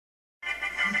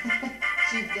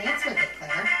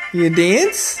You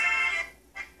dance?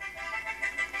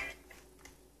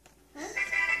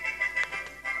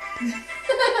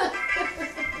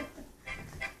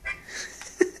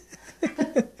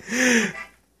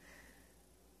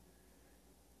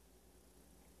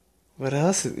 What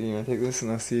else? You want to take this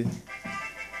and I'll see.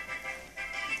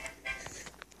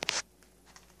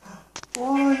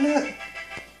 Oh, look!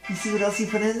 You see what else you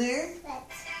put in there?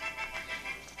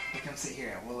 Come sit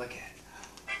here and we'll look at it.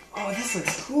 Oh, this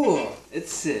looks cool. It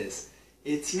says,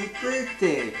 "It's your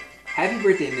birthday. Happy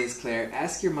birthday, Ms. Claire.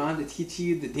 Ask your mom to teach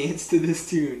you the dance to this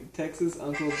tune. Texas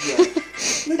Uncle Jeff."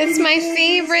 It's my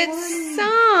favorite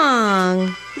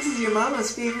song. This is your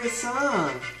mama's favorite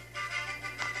song.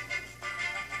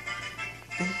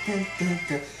 Dun, dun, dun,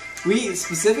 dun. We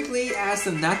specifically asked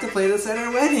them not to play this at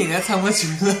our wedding. That's how much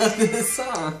we love this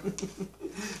song.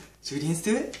 Should we dance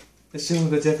to it? Let's show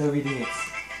Uncle Jeff how we dance.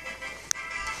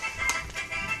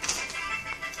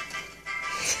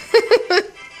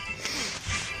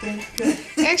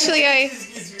 Actually, I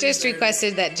just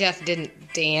requested that Jeff didn't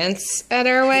dance at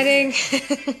our wedding.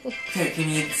 Okay, can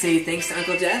you say thanks to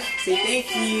Uncle Jeff? Say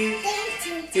thank you.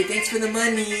 Say thanks for the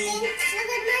money. Thanks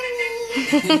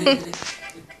for the money.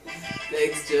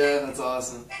 Thanks, Jeff. That's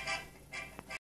awesome.